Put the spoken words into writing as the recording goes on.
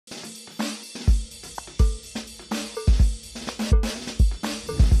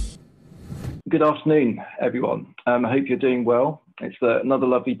Good afternoon, everyone. I hope you're doing well. It's another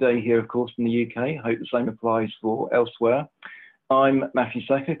lovely day here, of course, in the UK. I hope the same applies for elsewhere. I'm Matthew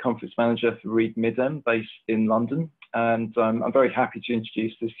Secker, Conference Manager for Reed Midem, based in London, and I'm very happy to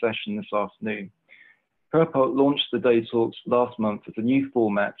introduce this session this afternoon. Purport launched the Day Talks last month as a new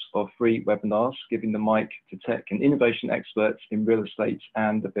format of free webinars, giving the mic to tech and innovation experts in real estate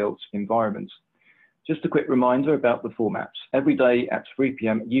and the built environment. Just a quick reminder about the format. Every day at 3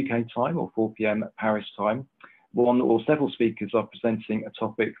 p.m. UK time or 4 p.m. Paris time, one or several speakers are presenting a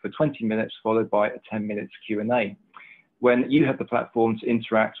topic for 20 minutes, followed by a 10-minute Q&A, when you have the platform to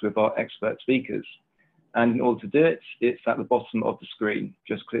interact with our expert speakers. And in order to do it, it's at the bottom of the screen.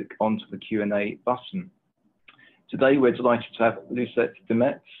 Just click onto the Q&A button. Today, we're delighted to have Lucette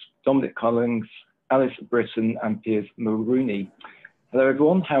Demets, Dominic, Alice Britton, and Piers Mulroney. Hello,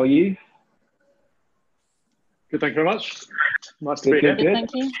 everyone. How are you? Good, thank you very much. Nice to be here. Good,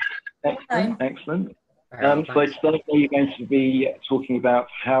 thank you. Excellent. So today you're going to be talking about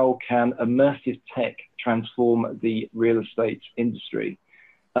how can immersive tech transform the real estate industry.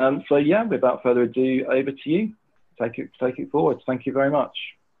 So yeah, without further ado, over to you. Take it forward. Thank you very much.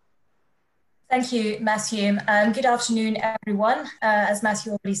 Thank you, Matthew. Good afternoon, everyone. As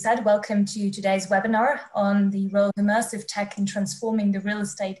Matthew already said, welcome to today's webinar on the role of immersive tech in transforming the real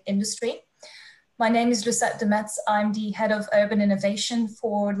estate industry. My name is Lucette Demets. I'm the Head of Urban Innovation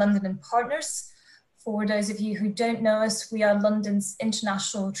for London & Partners. For those of you who don't know us, we are London's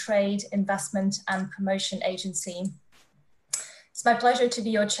international trade, investment and promotion agency. It's my pleasure to be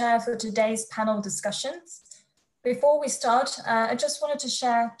your chair for today's panel discussions. Before we start, I just wanted to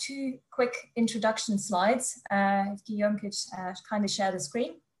share two quick introduction slides. If Guillaume could kindly share the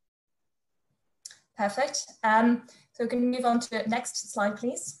screen. Perfect. So we can move on to the next slide,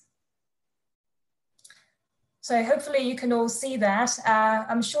 please. So hopefully you can all see that.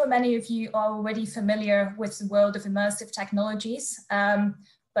 I'm sure many of you are already familiar with the world of immersive technologies,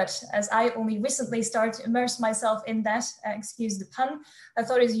 but as I only recently started to immerse myself in that, excuse the pun, I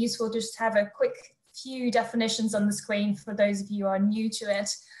thought it was useful just to have a quick few definitions on the screen for those of you who are new to it,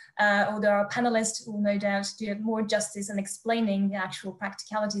 although our panelists will no doubt do more justice in explaining the actual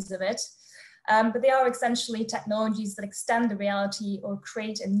practicalities of it. But they are essentially technologies that extend the reality or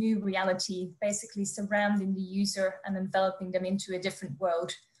create a new reality, basically surrounding the user and enveloping them into a different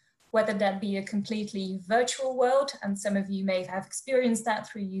world, whether that be a completely virtual world, and some of you may have experienced that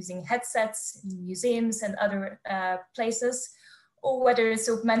through using headsets in museums and other places, or whether it's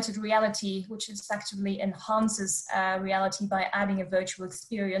augmented reality, which effectively enhances reality by adding a virtual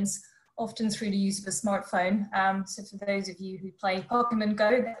experience, often through the use of a smartphone. So for those of you who play Pokemon Go,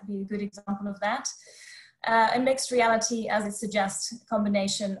 that would be a good example of that. And mixed reality, as it suggests, a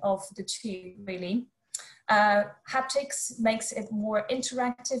combination of the two, really. Haptics makes it more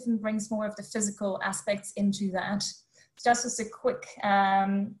interactive and brings more of the physical aspects into that. Just as a quick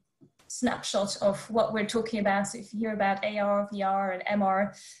snapshot of what we're talking about. So if you hear about AR, VR, and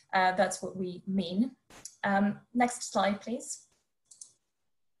MR, that's what we mean. Next slide, please.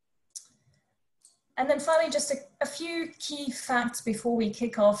 And then finally, just a few key facts before we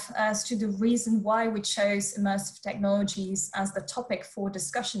kick off as to the reason why we chose immersive technologies as the topic for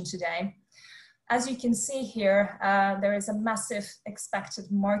discussion today. As you can see here, there is a massive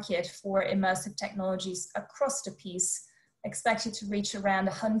expected market for immersive technologies across the piece, expected to reach around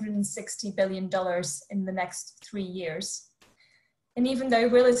 $160 billion in the next 3 years. And even though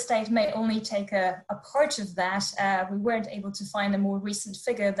real estate may only take a part of that, we weren't able to find a more recent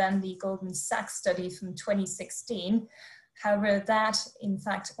figure than the Goldman Sachs study from 2016. However, that in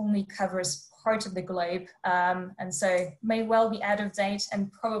fact only covers part of the globe, and so may well be out of date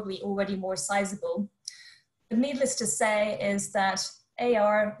and probably already more sizable. But needless to say is that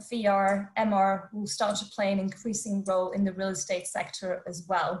AR, VR, MR will start to play an increasing role in the real estate sector as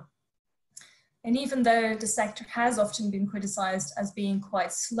well. And even though the sector has often been criticized as being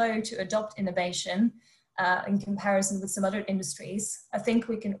quite slow to adopt innovation in comparison with some other industries, I think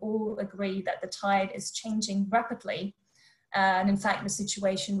we can all agree that the tide is changing rapidly. And in fact, the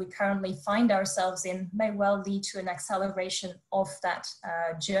situation we currently find ourselves in may well lead to an acceleration of that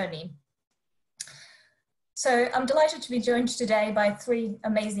journey. So I'm delighted to be joined today by three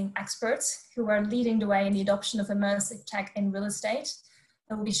amazing experts who are leading the way in the adoption of immersive tech in real estate.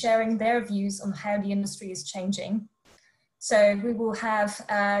 They will be sharing their views on how the industry is changing. So we will have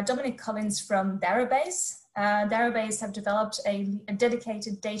Dominic from Darabase. Darabase have developed a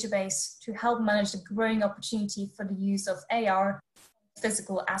dedicated database to help manage the growing opportunity for the use of AR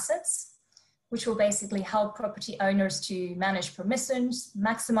physical assets, which will basically help property owners to manage permissions,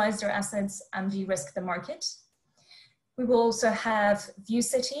 maximize their assets, and de-risk the market. We will also have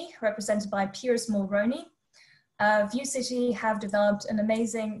Vu.City, represented by Piers Mulroney. Vu.City have developed an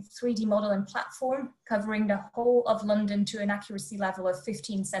amazing 3D modeling platform covering the whole of London to an accuracy level of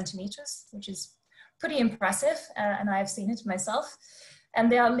 15 centimeters, which is pretty impressive, and I have seen it myself. And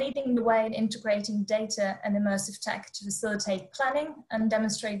they are leading the way in integrating data and immersive tech to facilitate planning and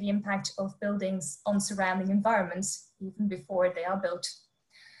demonstrate the impact of buildings on surrounding environments, even before they are built.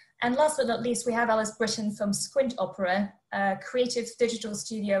 And last but not least, we have Britton from Squint Opera, a creative digital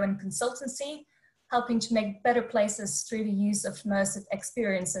studio and consultancy, helping to make better places through the use of immersive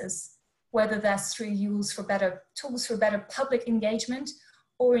experiences, whether that's through tools for better public engagement,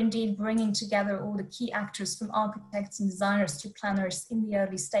 or indeed bringing together all the key actors from architects and designers to planners in the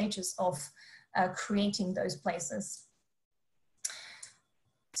early stages of creating those places.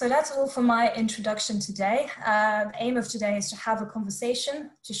 So that's all for my introduction today. The aim of today is to have a conversation,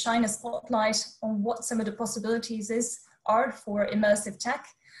 to shine a spotlight on what some of the possibilities are for immersive tech.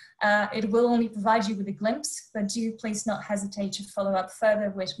 It will only provide you with a glimpse, but do please not hesitate to follow up further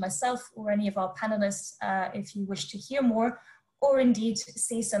with myself or any of our panelists if you wish to hear more, or indeed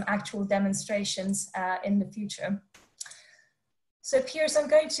see some actual demonstrations in the future. So Piers, I'm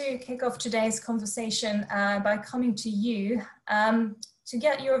going to kick off today's conversation by coming to you to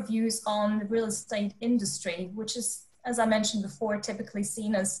get your views on the real estate industry, which is, as I mentioned before, typically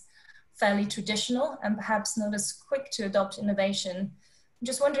seen as fairly traditional and perhaps not as quick to adopt innovation. I'm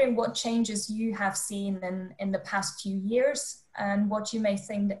just wondering what changes you have seen in the past few years and what you may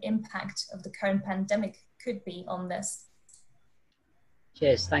think the impact of the current pandemic could be on this.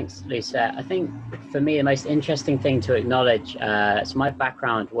 Cheers, thanks Lucette. I think for me the most interesting thing to acknowledge, so my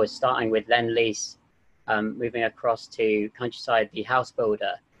background was starting with Lend-Lease, moving across to Countryside, the house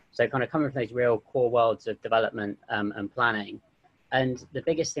builder. So kind of coming from those real core worlds of development and planning. And the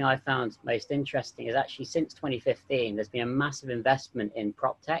biggest thing I found most interesting is actually since 2015, there's been a massive investment in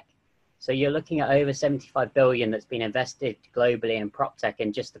prop tech. So you're looking at over 75 billion that's been invested globally in prop tech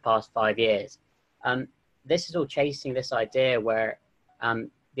in just the past 5 years. This is all chasing this idea where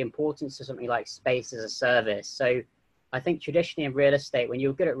the importance of something like space as a service. So I think traditionally in real estate, when you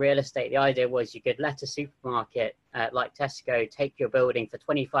were good at real estate, the idea was you could let a supermarket like Tesco take your building for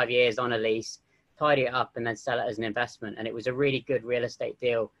 25 years on a lease, tidy it up and then sell it as an investment. And it was a really good real estate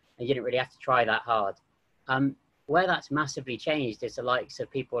deal and you didn't really have to try that hard. Where that's massively changed is the likes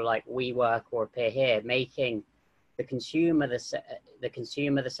of people like WeWork or Appear Here, making the consumer the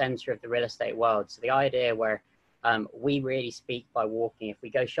center of the real estate world. So the idea where we really speak by walking. If we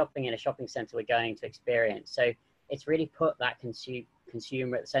go shopping in a shopping center, we're going to experience. So it's really put that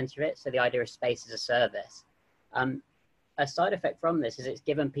consumer at the center of it. So the idea of space as a service. A side effect from this is it's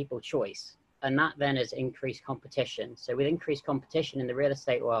given people choice, and that then has increased competition. So with increased competition in the real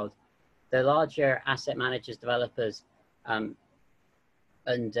estate world, the larger asset managers, developers, and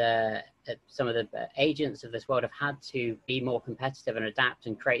some of the agents of this world have had to be more competitive and adapt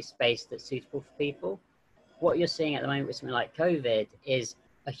and create space that's suitable for people. What you're seeing at the moment with something like COVID is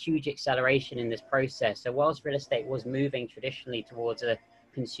a huge acceleration in this process. So whilst real estate was moving traditionally towards a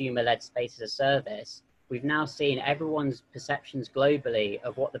consumer-led space as a service, we've now seen everyone's perceptions globally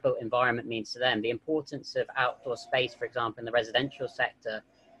of what the built environment means to them, the importance of outdoor space, for example, in the residential sector,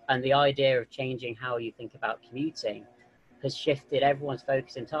 and the idea of changing how you think about commuting has shifted everyone's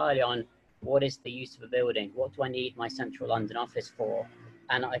focus entirely on what is the use of a building? What do I need my central London office for?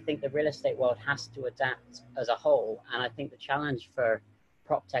 And I think the real estate world has to adapt as a whole. And I think the challenge for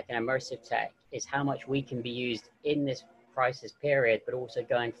prop tech and immersive tech is how much we can be used in this crisis period, but also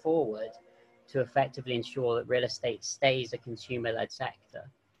going forward to effectively ensure that real estate stays a consumer-led sector.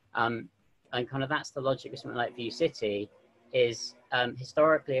 And kind of that's the logic of something like Vu.City is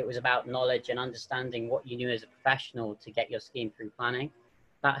historically it was about knowledge and understanding what you knew as a professional to get your scheme through planning.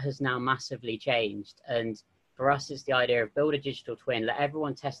 That has now massively changed. And for us, it's the idea of build a digital twin, let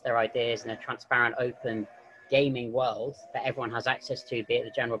everyone test their ideas in a transparent, open gaming world that everyone has access to, be it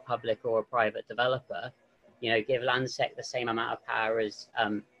the general public or a private developer. You know, give Landsec the same amount of power as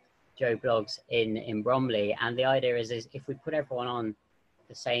Joe Bloggs in Bromley. And the idea is if we put everyone on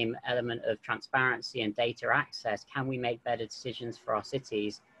the same element of transparency and data access, can we make better decisions for our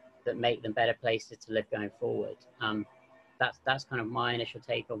cities that make them better places to live going forward? That's kind of my initial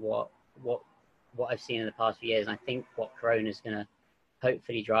take on what I've seen in the past few years. And I think what Corona is going to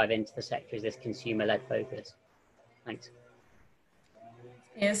hopefully drive into the sector is this consumer-led focus. Thanks.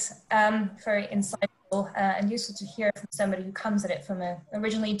 Yes, very insightful and useful to hear from somebody who comes at it from an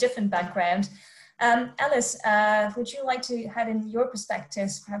originally different background. Alice, would you like to add in your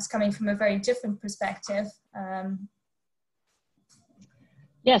perspectives, perhaps coming from a very different perspective?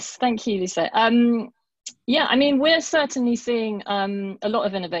 Yes, thank you, Lucette. Yeah, I mean, we're certainly seeing a lot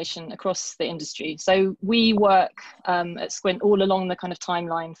of innovation across the industry. So we work at Squint all along the kind of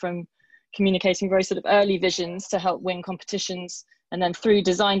timeline, from communicating very sort of early visions to help win competitions, and then through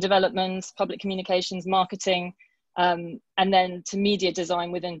design development, public communications, marketing, and then to media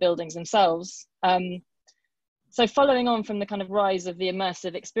design within buildings themselves. So following on from the kind of rise of the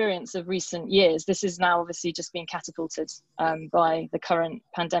immersive experience of recent years, this is now obviously just being catapulted by the current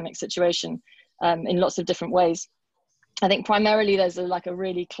pandemic situation in lots of different ways. I think primarily there's a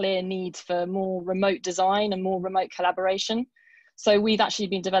really clear need for more remote design and more remote collaboration. So we've actually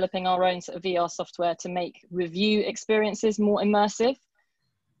been developing our own sort of VR software to make review experiences more immersive.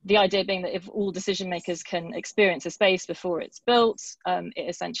 The idea being that if all decision makers can experience a space before it's built, it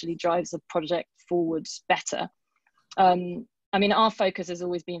essentially drives a project forward better. I mean, our focus has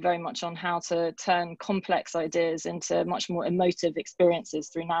always been very much on how to turn complex ideas into much more emotive experiences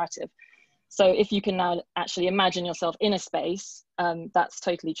through narrative. So if you can now actually imagine yourself in a space, that's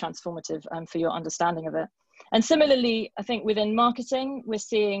totally transformative for your understanding of it. And similarly, I think within marketing, we're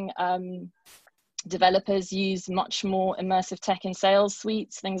seeing developers use much more immersive tech in sales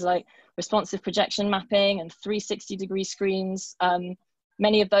suites, things like responsive projection mapping and 360-degree screens.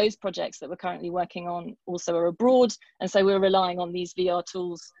 Many of those projects that we're currently working on also are abroad, and so we're relying on these VR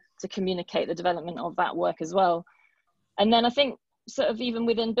tools to communicate the development of that work as well. And then I think sort of even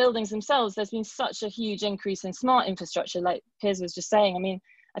within buildings themselves, there's been such a huge increase in smart infrastructure, like Piers was just saying. I mean,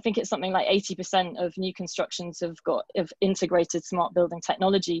 I think it's something like 80% of new constructions have integrated smart building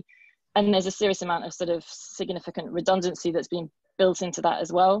technology. And there's a serious amount of sort of significant redundancy that's been built into that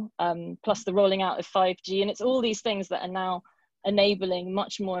as well, plus the rolling out of 5G. And it's all these things that are now enabling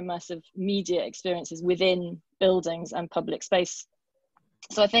much more immersive media experiences within buildings and public space.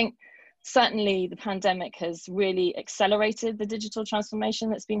 So I think certainly the pandemic has really accelerated the digital transformation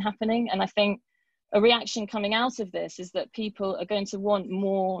that's been happening. And I think a reaction coming out of this is that people are going to want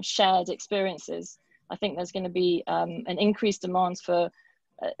more shared experiences. I think there's going to be an increased demand for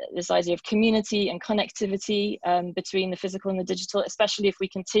this idea of community and connectivity between the physical and the digital, especially if we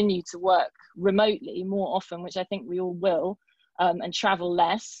continue to work remotely more often, which I think we all will, and travel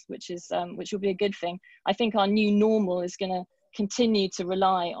less, which will be a good thing. I think our new normal is going to continue to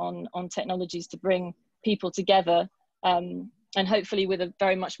rely on technologies to bring people together, and hopefully with a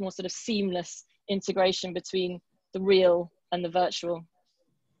very much more sort of seamless integration between the real and the virtual.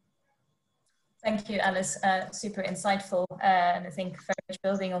 Thank you, Alice. Super insightful, and I think very much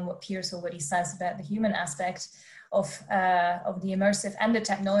building on what Piers already says about the human aspect of the immersive and the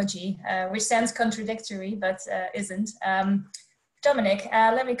technology, which sounds contradictory but isn't. Dominic,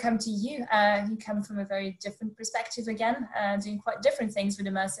 let me come to you. You come from a very different perspective again, doing quite different things with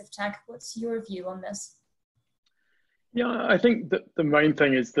immersive tech. What's your view on this? Yeah, I think that the main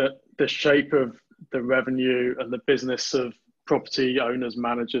thing is that the shape of the revenue and the business of property owners,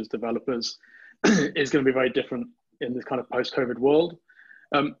 managers, developers is going to be very different in this kind of post-COVID world.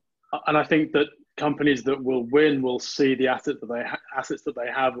 And I think that companies that will win will see the assets that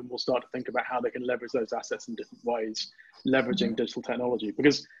they have and will start to think about how they can leverage those assets in different ways, leveraging digital technology.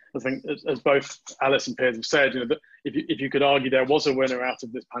 Because I think, as both Alice and Piers have said, that if you could argue there was a winner out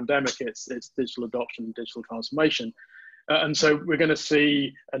of this pandemic, it's digital adoption and digital transformation. And so we're going to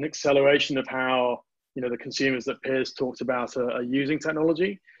see an acceleration of how the consumers that Piers talked about are using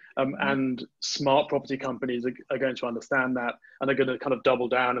technology. And smart property companies are going to understand that, and are going to kind of double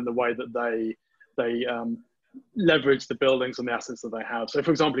down in the way that they leverage the buildings and the assets that they have. So,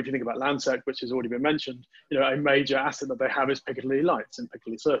 for example, if you think about Landsec, which has already been mentioned, a major asset that they have is Piccadilly Lights in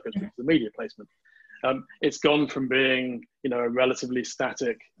Piccadilly Circus, which is the media placement. It's gone from being, a relatively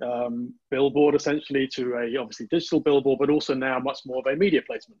static billboard essentially to a obviously digital billboard, but also now much more of a media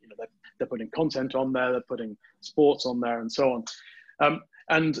placement. They're putting content on there, they're putting sports on there, and so on.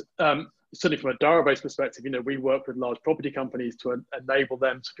 Certainly from a Darabase perspective, we work with large property companies to enable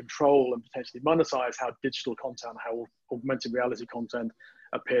them to control and potentially monetize how digital content, how augmented reality content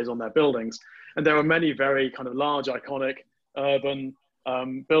appears on their buildings. And there are many very kind of large, iconic, urban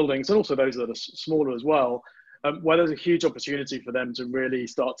buildings, and also those that are smaller as well, where there's a huge opportunity for them to really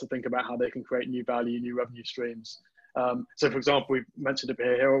start to think about how they can create new value, new revenue streams. So for example, we've mentioned a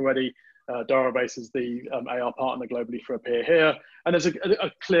peer here already. Darabase is the AR partner globally for a peer here. And there's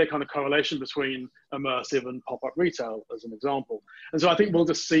a clear kind of correlation between immersive and pop-up retail as an example. And so I think we'll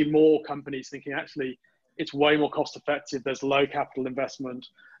just see more companies thinking, actually, it's way more cost effective. There's low capital investment.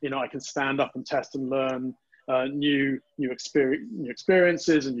 I can stand up and test and learn new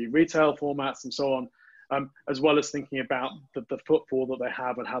experiences and new retail formats and so on, as well as thinking about the footfall that they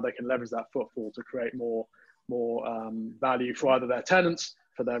have and how they can leverage that footfall to create more value for either their tenants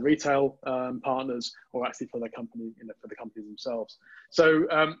for their retail partners, or actually for their company, for the companies themselves. So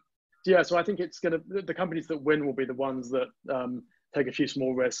yeah, so I think it's going to, the companies that win will be the ones that take a few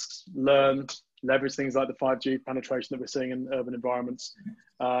small risks, learn, leverage things like the 5G penetration that we're seeing in urban environments,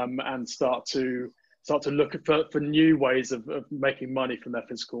 and start to look for new ways of making money from their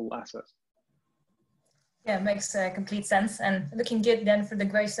physical assets. Yeah, makes complete sense, and looking good then for the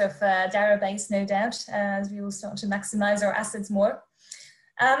growth of Darabase, no doubt, as we will start to maximize our assets more.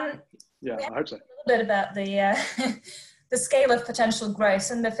 Yeah, I hope so. A little bit about the the scale of potential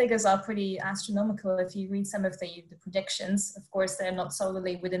growth, and the figures are pretty astronomical if you read some of the predictions. Of course, they're not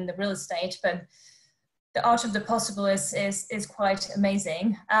solely within the real estate, but the art of the possible is quite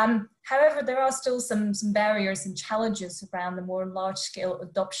amazing. However, there are still some barriers and challenges around the more large-scale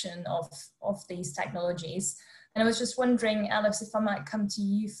adoption of these technologies. And I was just wondering, Alex, if I might come to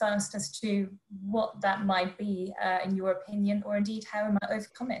you first as to what that might be, in your opinion, or indeed how we might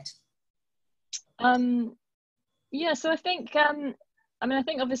overcome it. Yeah, so I think, I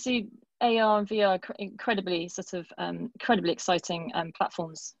think obviously AR and VR are incredibly incredibly exciting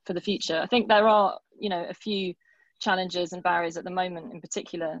platforms for the future. I think there are, a few challenges and barriers at the moment, in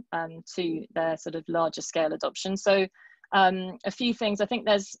particular, to their sort of larger scale adoption. So a few things. I think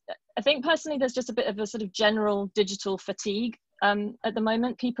personally there's just a bit of a sort of general digital fatigue at the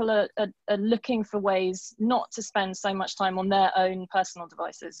moment. People are looking for ways not to spend so much time on their own personal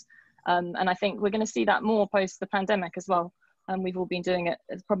devices, and I think we're going to see that more post the pandemic as well. We've all been doing it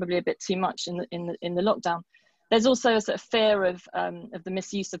probably a bit too much in the lockdown. There's also a sort of fear of the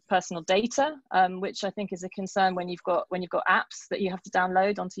misuse of personal data, which I think is a concern when you've got apps that you have to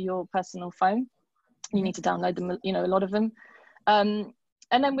download onto your personal phone. You need to download them, a lot of them. And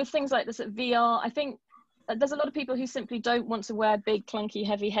then with things like this at VR, I think there's a lot of people who simply don't want to wear big, clunky,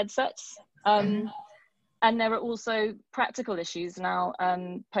 heavy headsets. And there are also practical issues now,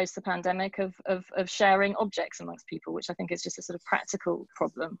 post the pandemic, of sharing objects amongst people, which I think is just a sort of practical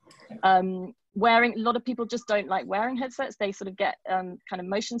problem. A lot of people just don't like wearing headsets. They sort of get kind of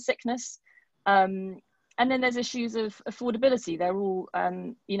motion sickness. And then there's issues of affordability. They're all,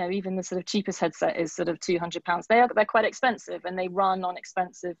 even the sort of cheapest headset is sort of £200. They're quite expensive, and they run on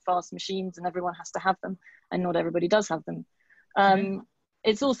expensive, fast machines, and everyone has to have them, and not everybody does have them.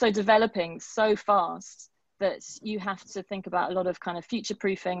 It's also developing so fast that you have to think about a lot of kind of future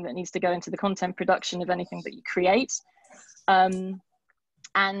proofing that needs to go into the content production of anything that you create.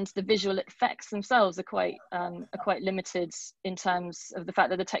 And the visual effects themselves are quite limited in terms of the fact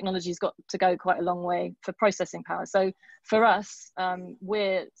that the technology's got to go quite a long way for processing power. So for us,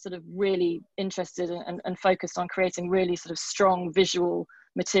 we're sort of really interested and focused on creating really sort of strong visual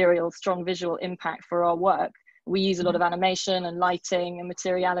material, strong visual impact for our work. We use a lot of animation and lighting and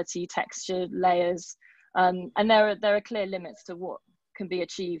materiality, texture, layers, and there are clear limits to what can be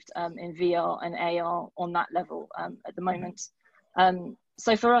achieved in VR and AR on that level at the moment.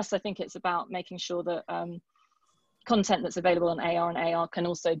 So for us, I think it's about making sure that content that's available on AR and AR can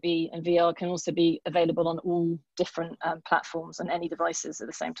also be, and VR can also be available on all different platforms and any devices at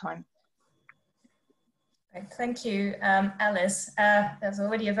the same time. Great. Thank you, Alice. That's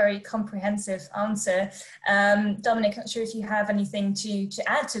already a very comprehensive answer. Dominic, not sure if you have anything to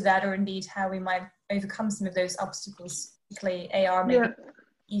add to that, or indeed how we might overcome some of those obstacles, particularly AR, maybe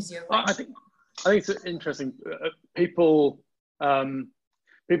easier. I think it's interesting. People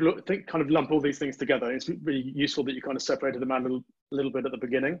think, kind of lump all these things together. It's really useful that you kind of separated them out a little bit at the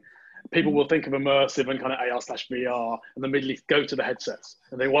beginning. People will think of immersive and kind of AR/VR, and immediately go to the headsets.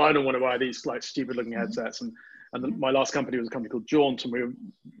 And they, well, I don't want to wear these like stupid looking headsets. And my last company was a company called Jaunt, and we were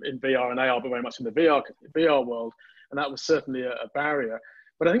in VR and AR, but very much in the VR world. And that was certainly a barrier.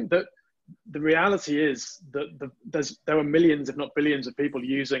 But I think that the reality is that there are millions, if not billions, of people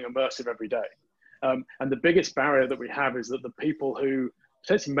using immersive every day. And the biggest barrier that we have is that the people who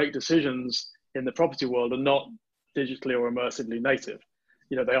potentially make decisions in the property world are not digitally or immersively native.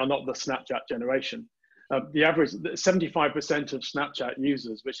 They are not the Snapchat generation. The average, 75% of Snapchat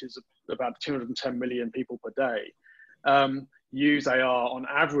users, which is about 210 million people per day, use AR on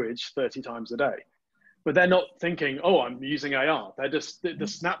average 30 times a day. But they're not thinking, oh, I'm using AR. They're just, the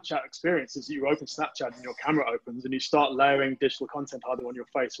Snapchat experience is you open Snapchat and your camera opens and you start layering digital content either on your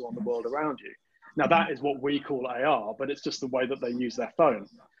face or on the world around you. Now that is what we call AR, but it's just the way that they use their phone.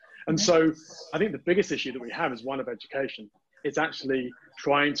 And so I think the biggest issue that we have is one of education. It's actually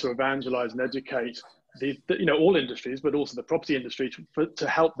trying to evangelize and educate all industries, but also the property industry to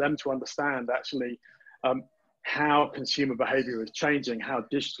help them to understand actually how consumer behavior is changing, how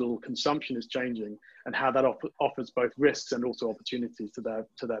digital consumption is changing, and how that offers both risks and also opportunities to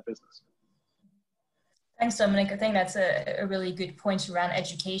their business. Thanks, Dominic. I think that's a really good point around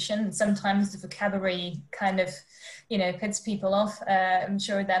education. Sometimes the vocabulary kind of, puts people off. I'm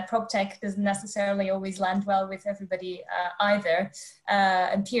sure that prop tech doesn't necessarily always land well with everybody either.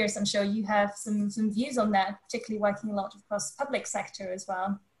 And Piers, I'm sure you have some views on that, particularly working a lot across public sector as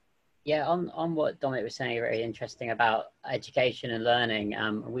well. Yeah, on what Dominic was saying, very interesting about education and learning.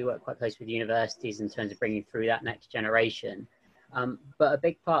 We work quite close with universities in terms of bringing through that next generation. But a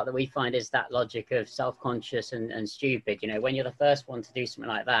big part that we find is that logic of self-conscious and stupid. When you're the first one to do something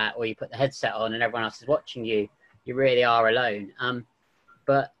like that, or you put the headset on and everyone else is watching you, you really are alone.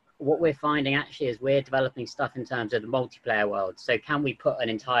 But what we're finding actually is we're developing stuff in terms of the multiplayer world. So can we put an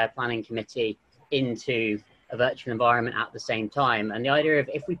entire planning committee into a virtual environment at the same time? And the idea of,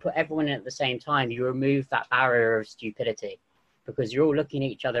 if we put everyone in at the same time, you remove that barrier of stupidity, because you're all looking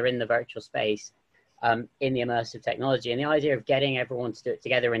at each other in the virtual space. In the immersive technology, and the idea of getting everyone to do it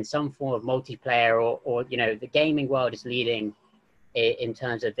together in some form of multiplayer, or the gaming world is leading in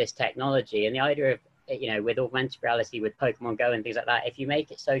terms of this technology, and the idea of with augmented reality, with Pokemon Go and things like that, if you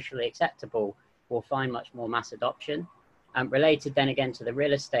make it socially acceptable, we'll find much more mass adoption. Related then again to the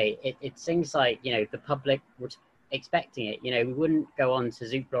real estate, it's things like the public was expecting it. We wouldn't go on to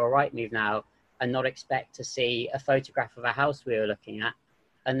Zoopla or Rightmove now and not expect to see a photograph of a house we were looking at.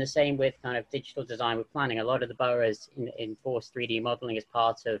 And the same with kind of digital design with planning. A lot of the boroughs enforce 3D modeling as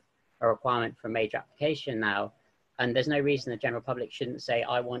part of a requirement for a major application now. And there's no reason the general public shouldn't say,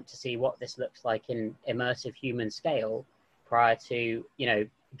 I want to see what this looks like in immersive human scale prior to,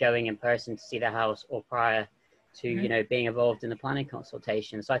 going in person to see the house, or prior to, being involved in the planning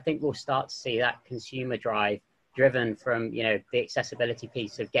consultation. So I think we'll start to see that consumer drive driven from, the accessibility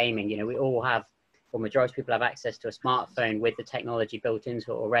piece of gaming. We all have, or majority of people have access to a smartphone with the technology built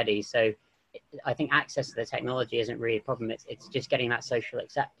into it already. So I think access to the technology isn't really a problem. It's just getting that social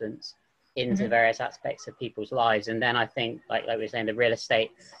acceptance into various aspects of people's lives. And then I think, like we were saying, the real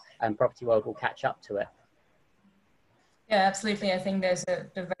estate and property world will catch up to it. Yeah, absolutely. I think there's a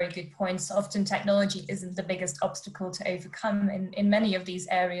very good points. Often technology isn't the biggest obstacle to overcome in many of these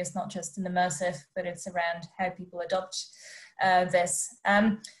areas, not just in immersive, but it's around how people adopt this.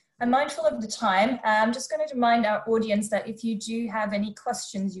 I'm mindful of the time. I'm just going to remind our audience that if you do have any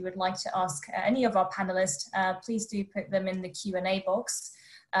questions you would like to ask any of our panelists, please do put them in the Q&A box.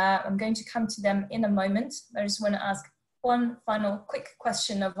 I'm going to come to them in a moment. I just want to ask one final quick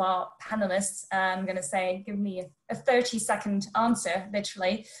question of our panelists. I'm going to say, give me a 30-second answer,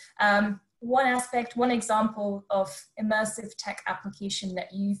 literally. One aspect, one example of immersive tech application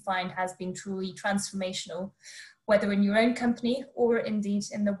that you find has been truly transformational, whether in your own company or indeed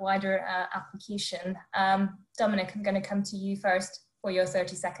in the wider application. Dominic, I'm going to come to you first for your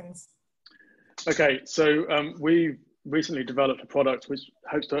 30 seconds. Okay, so we've recently developed a product which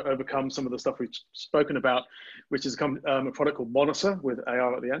hopes to overcome some of the stuff we've spoken about, which is a product called Monitor with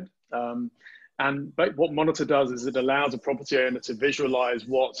AR at the end. And what Monitor does is it allows a property owner to visualize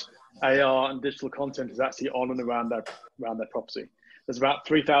what AR and digital content is actually on and around their property. There's about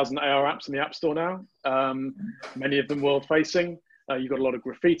 3,000 AR apps in the App Store now, many of them world-facing. You've got a lot of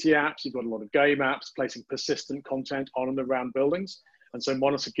graffiti apps, you've got a lot of game apps placing persistent content on and around buildings. And so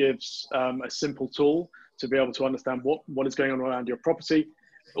Monitor gives a simple tool to be able to understand what is going on around your property.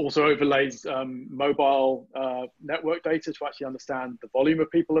 It also overlays mobile network data to actually understand the volume of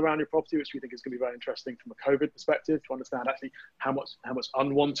people around your property, which we think is going to be very interesting from a COVID perspective, to understand actually how much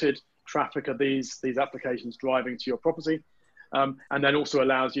unwanted traffic are these applications driving to your property. And then also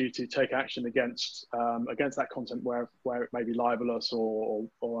allows you to take action against that content where it may be libelous or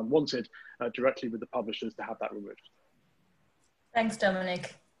unwanted directly with the publishers to have that removed. Thanks,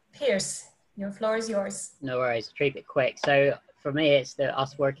 Dominic. Piers, your floor is yours. No worries, keep it quick. So for me, it's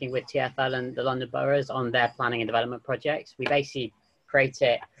us working with TfL and the London boroughs on their planning and development projects. We basically create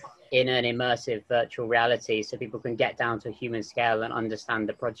it in an immersive virtual reality so people can get down to a human scale and understand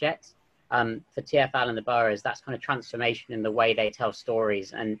the projects. For TfL and the boroughs, that's kind of transformation in the way they tell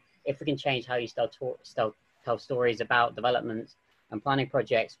stories. And if we can change how you tell stories about development and planning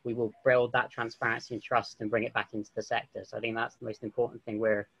projects, we will build that transparency and trust and bring it back into the sector. So I think that's the most important thing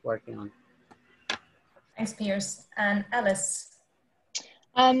we're working on. Thanks, Piers. And Alice?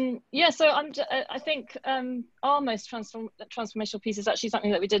 Yeah, so I think our most transformational piece is actually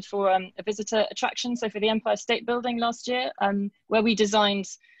something that we did for a visitor attraction. So for the Empire State Building last year, where we designed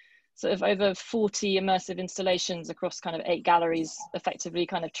sort of over 40 immersive installations across kind of 8 galleries, effectively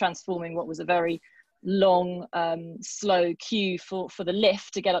kind of transforming what was a very long, slow queue for the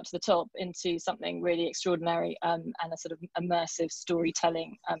lift to get up to the top into something really extraordinary and a sort of immersive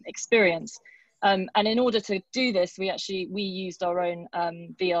storytelling experience. And in order to do this, we used our own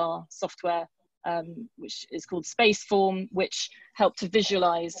VR software which is called Spaceform, which help to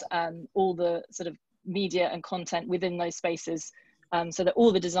visualize all the sort of media and content within those spaces, so that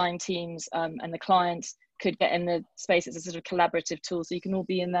all the design teams and the clients could get in the space. It's a sort of collaborative tool, so you can all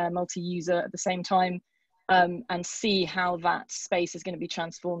be in there multi-user at the same time, and see how that space is going to be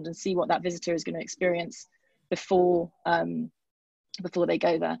transformed and see what that visitor is going to experience before they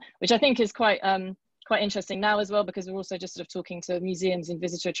go there, which I think is quite interesting now as well, because we're also just sort of talking to museums and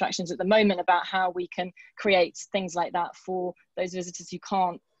visitor attractions at the moment about how we can create things like that for those visitors who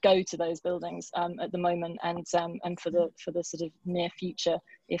can't go to those buildings at the moment, and for the sort of near future,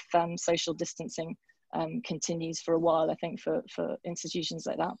 if social distancing continues for a while, I think for institutions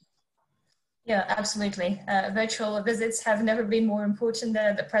like that. Yeah, absolutely. Virtual visits have never been more important than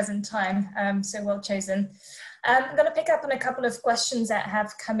at the present time, so well chosen. I'm going to pick up on a couple of questions that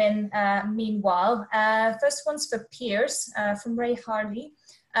have come in meanwhile. First one's for Piers from Ray Harley.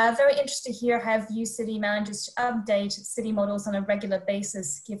 Very interested to hear how Vu.City manages to update city models on a regular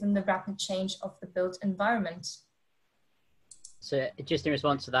basis, given the rapid change of the built environment. So just in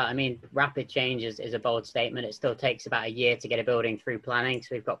response to that, I mean, rapid change is a bold statement. It still takes about a year to get a building through planning, so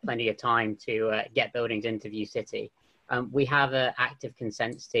we've got plenty of time to get buildings into Vu.City. We have an active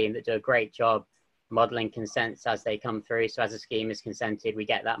consents team that do a great job modelling consents as they come through. So as a scheme is consented, we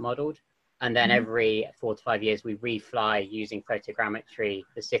get that modelled. And then every 4 to 5 years, we refly using photogrammetry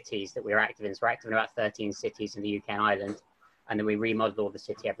the cities that we're active in. So we're active in about 13 cities in the UK and Ireland. And then we remodel all the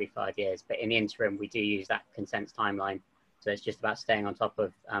city every 5 years. But in the interim, we do use that consents timeline. So it's just about staying on top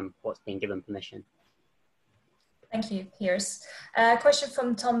of what's being given permission. Thank you, Piers. Question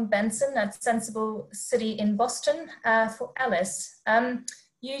from Tom Benson at Sensible City in Boston for Alice.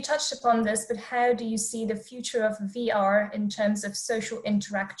 You touched upon this, but how do you see the future of VR in terms of social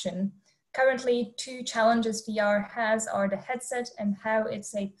interaction? Currently, 2 challenges VR has are the headset and how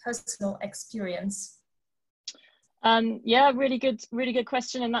it's a personal experience. Yeah, really good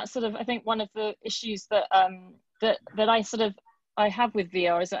question. And that's sort of, I think, one of the issues that I have with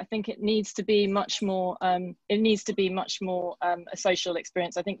VR is that I think it needs to be much more a social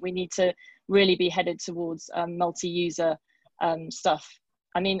experience. I think we need to really be headed towards multi-user stuff.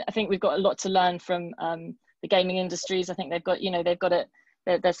 I mean, I think we've got a lot to learn from the gaming industries. I think they've got it.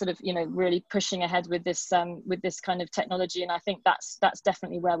 They're sort of, really pushing ahead with this kind of technology, and I think that's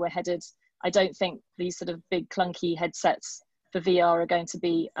definitely where we're headed. I don't think these sort of big clunky headsets for VR are going to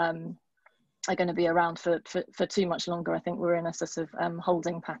be around for too much longer. I think we're in a sort of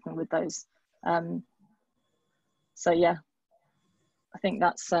holding pattern with those. So yeah, I think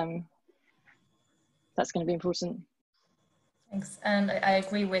that's going to be important. Thanks, and I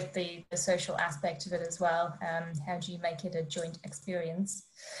agree with the social aspect of it as well. How do you make it a joint experience?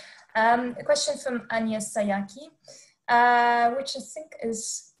 A question from Anya Sayaki, which I think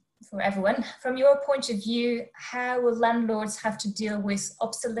is for everyone. From your point of view, how will landlords have to deal with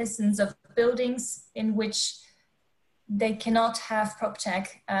obsolescence of buildings in which they cannot have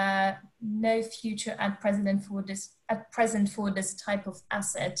PropTech, no future at present for this type of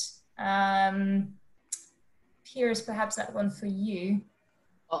asset? Piers, perhaps that one for you.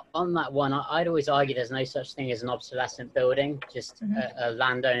 On that one, I'd always argue there's no such thing as an obsolescent building, just a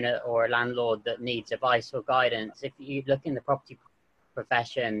landowner or a landlord that needs advice or guidance. If you look in the property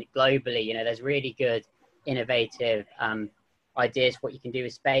profession globally, there's really good, innovative ideas for what you can do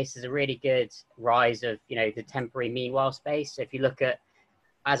with space. There's a really good rise of, the temporary meanwhile space. So if you look at,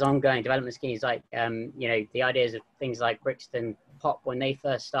 as ongoing development schemes like, the ideas of things like Brixton Pop, when they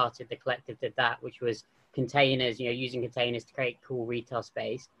first started, the collective did that, which was containers, using containers to create cool retail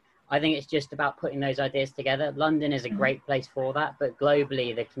space. I think it's just about putting those ideas together. London is a great place for that, but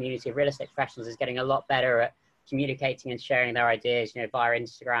globally, the community of real estate professionals is getting a lot better at communicating and sharing their ideas, via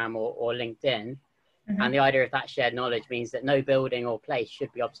Instagram or LinkedIn. And the idea of that shared knowledge means that no building or place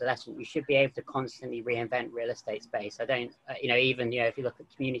should be obsolescent. You should be able to constantly reinvent real estate space. I don't, even, if you look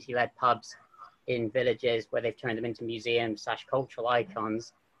at community-led pubs in villages where they've turned them into museums / cultural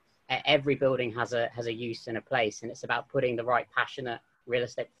icons, every building has a use and a place, and it's about putting the right passionate real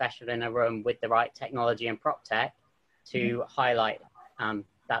estate professional in a room with the right technology and prop tech to highlight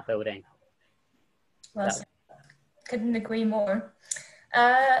that building. Well, couldn't agree more.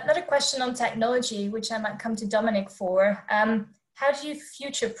 Another question on technology, which I might come to Dominic for. How do you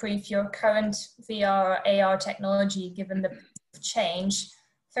future-proof your current VR, AR technology, given the change?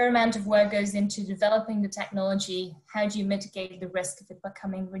 Fair amount of work goes into developing the technology. How do you mitigate the risk of it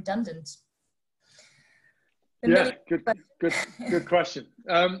becoming redundant? Yeah, good question.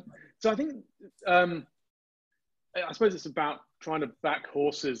 So I think, I suppose it's about trying to back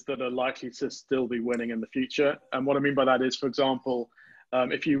horses that are likely to still be winning in the future. And what I mean by that is, for example,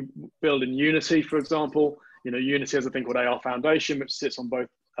 If you build in Unity, for example, Unity has a thing called AR Foundation, which sits on both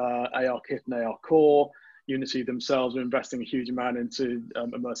ARKit and AR Core. Unity themselves are investing a huge amount into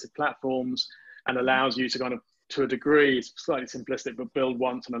immersive platforms and allows you to kind of, to a degree, it's slightly simplistic, but build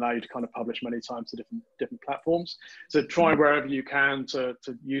once and allow you to kind of publish many times to different platforms. So try wherever you can to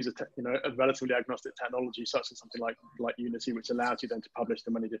use a relatively agnostic technology, such as something like Unity, which allows you then to publish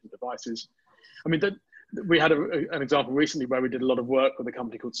to many different devices. I mean, we had an example recently where we did a lot of work with a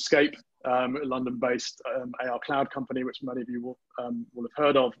company called Scape, a London-based AR cloud company, which many of you will have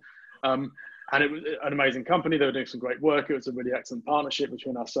heard of. And it was an amazing company. They were doing some great work. It was a really excellent partnership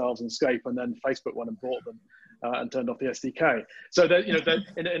between ourselves and Scape, and then Facebook went and bought them and turned off the SDK. So that,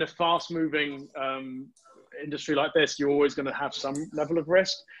 in a fast-moving industry like this, you're always going to have some level of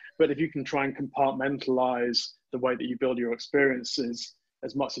risk. But if you can try and compartmentalize the way that you build your experiences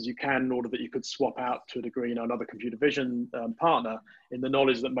as much as you can, in order that you could swap out to a degree, another computer vision partner, in the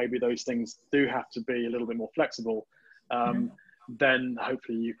knowledge that maybe those things do have to be a little bit more flexible, then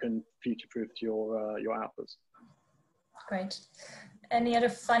hopefully you can future-proof your outputs. Great. Any other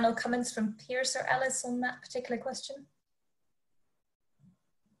final comments from Piers or Alice on that particular question?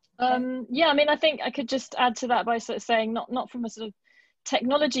 Yeah, I mean, I think I could just add to that by sort of saying, not from a sort of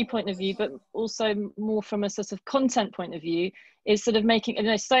technology point of view, but also more from a sort of content point of view, is sort of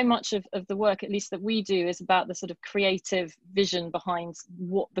making, so much of the work, at least that we do, is about the sort of creative vision behind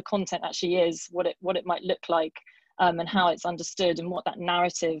what the content actually is, what it might look like, and how it's understood, and what that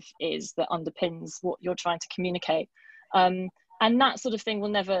narrative is that underpins what you're trying to communicate. And that sort of thing will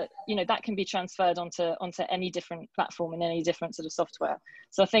never, that can be transferred onto any different platform and any different sort of software.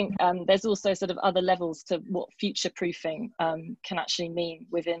 So I think there's also sort of other levels to what future proofing can actually mean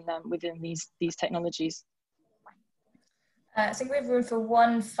within these technologies. I think we have room for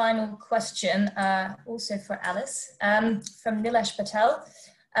one final question, also for Alice, from Nilesh Patel.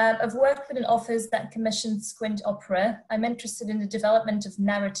 I've worked with an office that commissioned Squint Opera. I'm interested in the development of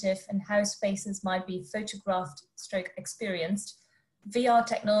narrative and how spaces might be photographed / experienced. VR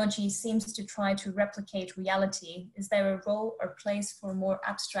technology seems to try to replicate reality. Is there a role or place for more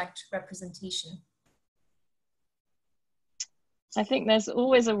abstract representation? I think there's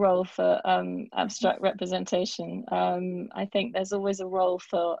always a role for abstract representation. I think there's always a role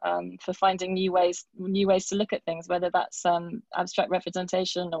for finding new ways to look at things, whether that's abstract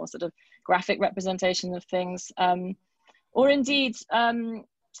representation or sort of graphic representation of things, or indeed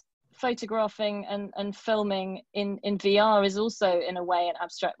photographing and filming in VR is also in a way an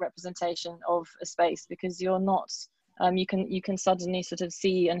abstract representation of a space, because you're not. You can suddenly sort of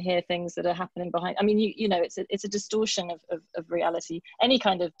see and hear things that are happening behind. I mean, it's a distortion of reality. Any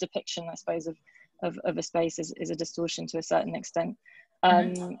kind of depiction, I suppose, of a space is a distortion to a certain extent.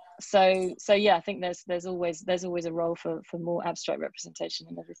 So yeah, I think there's always a role for more abstract representation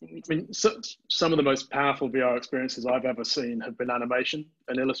in everything we do. I mean, some of the most powerful VR experiences I've ever seen have been animation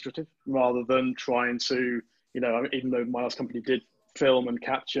and illustrative, rather than trying to, even though my last company did film and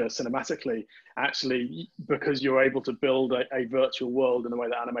capture cinematically, actually, because you're able to build a virtual world in a way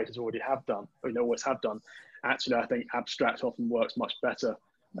that animators already have done, or always have done. Actually, I think abstract often works much better,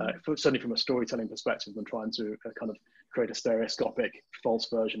 certainly from a storytelling perspective, than trying to kind of create a stereoscopic false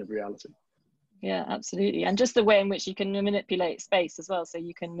version of reality. Yeah, absolutely. And just the way in which you can manipulate space as well, so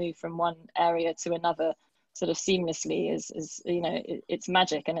you can move from one area to another sort of seamlessly is it's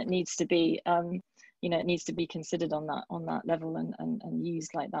magic, and it needs to be it needs to be considered on that level and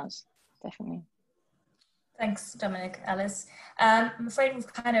used like that, definitely. Thanks, Dominic, Alice. I'm afraid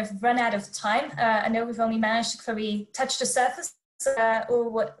we've kind of run out of time. I know we've only managed to probably touch the surface or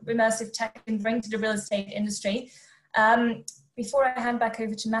what immersive tech can bring to the real estate industry. Before I hand back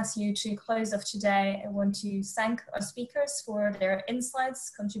over to Matthew to close off today, I want to thank our speakers for their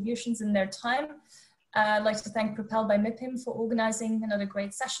insights, contributions, and their time. I'd like to thank Propelled by MIPIM for organizing another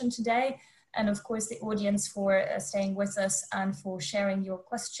great session today, and of course the audience for staying with us and for sharing your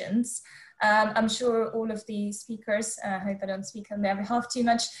questions. I'm sure all of the speakers, I hope I don't speak on their behalf too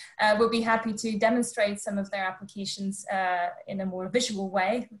much, will be happy to demonstrate some of their applications in a more visual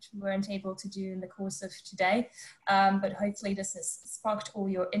way, which we weren't able to do in the course of today. But hopefully this has sparked all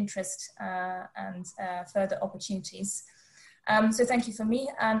your interest and further opportunities. So thank you from me,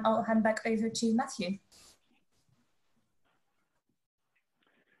 and I'll hand back over to Matthew.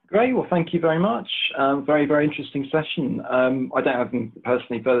 Great, well, thank you very much. Very, very interesting session. I don't have anything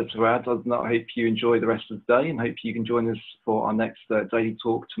personally further to add, other than that I hope you enjoy the rest of the day, and hope you can join us for our next daily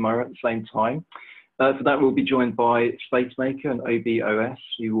talk tomorrow at the same time. For that, we'll be joined by Spacemaker and OBOS,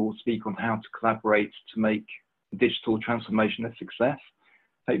 who will speak on how to collaborate to make digital transformation a success.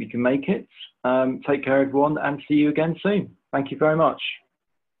 Hope you can make it. Take care, everyone, and see you again soon. Thank you very much.